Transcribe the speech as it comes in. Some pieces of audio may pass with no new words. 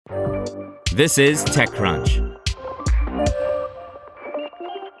This is TechCrunch.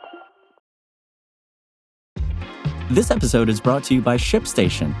 This episode is brought to you by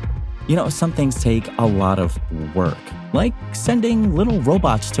ShipStation. You know, some things take a lot of work, like sending little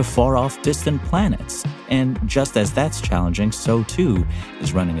robots to far-off distant planets. And just as that's challenging, so too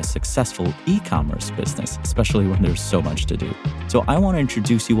is running a successful e-commerce business, especially when there's so much to do. So I want to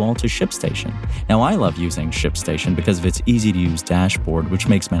introduce you all to ShipStation. Now, I love using ShipStation because of its easy-to-use dashboard, which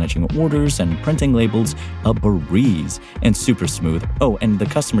makes managing orders and printing labels a breeze and super smooth. Oh, and the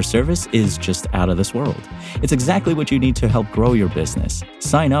customer service is just out of this world. It's exactly what you need to help grow your business.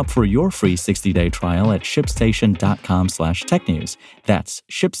 Sign up for your free 60-day trial at shipstation.com/technews. That's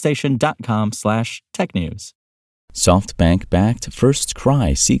shipstation.com/technews. SoftBank-backed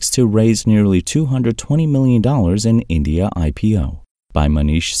FirstCry seeks to raise nearly $220 million in India IPO. By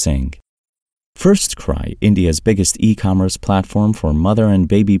Manish Singh. FirstCry, India's biggest e-commerce platform for mother and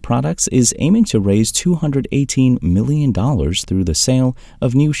baby products, is aiming to raise $218 million through the sale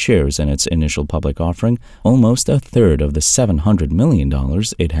of new shares in its initial public offering, almost a third of the $700 million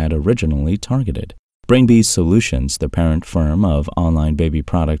it had originally targeted. Brainbees Solutions, the parent firm of online baby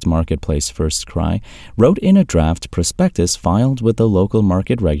product marketplace FirstCry, wrote in a draft prospectus filed with the local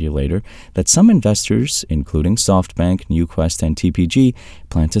market regulator that some investors, including SoftBank, NewQuest, and TPG,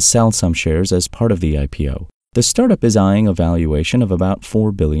 plan to sell some shares as part of the IPO. The startup is eyeing a valuation of about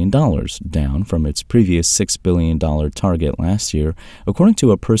 $4 billion, down from its previous $6 billion target last year, according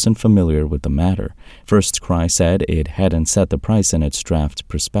to a person familiar with the matter. FirstCry said it hadn't set the price in its draft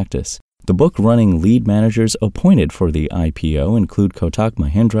prospectus. The book-running lead managers appointed for the IPO include Kotak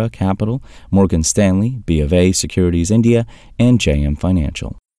Mahindra Capital, Morgan Stanley, BofA Securities India, and JM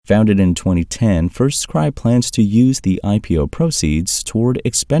Financial. Founded in 2010, FirstCry plans to use the IPO proceeds toward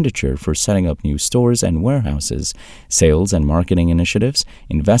expenditure for setting up new stores and warehouses, sales and marketing initiatives,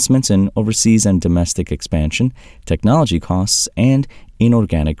 investments in overseas and domestic expansion, technology costs, and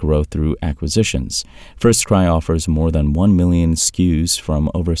inorganic growth through acquisitions. FirstCry offers more than 1 million SKUs from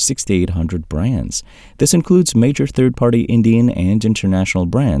over 6,800 brands. This includes major third-party Indian and international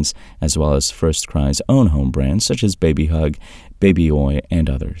brands, as well as FirstCry's own home brands such as Baby Hug, Baby Oi, and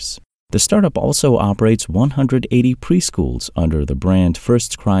others. The startup also operates 180 preschools under the brand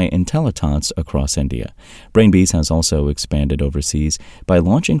FirstCry IntelliTots across India. Brainbees has also expanded overseas by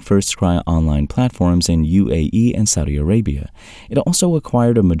launching FirstCry online platforms in UAE and Saudi Arabia. It also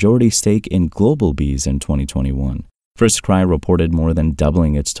acquired a majority stake in GlobalBees in 2021. FirstCry reported more than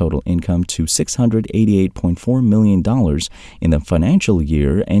doubling its total income to $688.4 million in the financial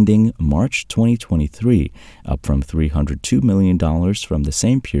year ending March 2023, up from $302 million from the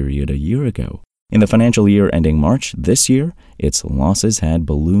same period a year ago. In the financial year ending March this year, its losses had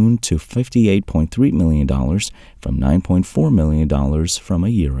ballooned to $58.3 million from $9.4 million from a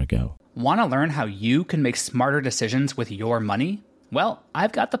year ago. Want to learn how you can make smarter decisions with your money? Well,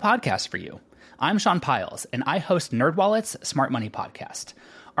 I've got the podcast for you. I'm Sean Piles, and I host NerdWallet's Smart Money Podcast.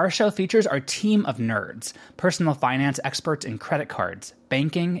 Our show features our team of nerds, personal finance experts in credit cards,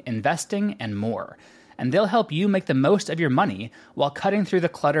 banking, investing, and more. And they'll help you make the most of your money while cutting through the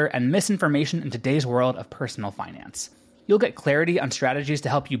clutter and misinformation in today's world of personal finance. You'll get clarity on strategies to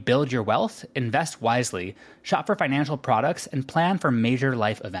help you build your wealth, invest wisely, shop for financial products, and plan for major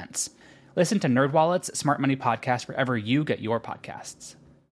life events. Listen to NerdWallet's Smart Money Podcast wherever you get your podcasts.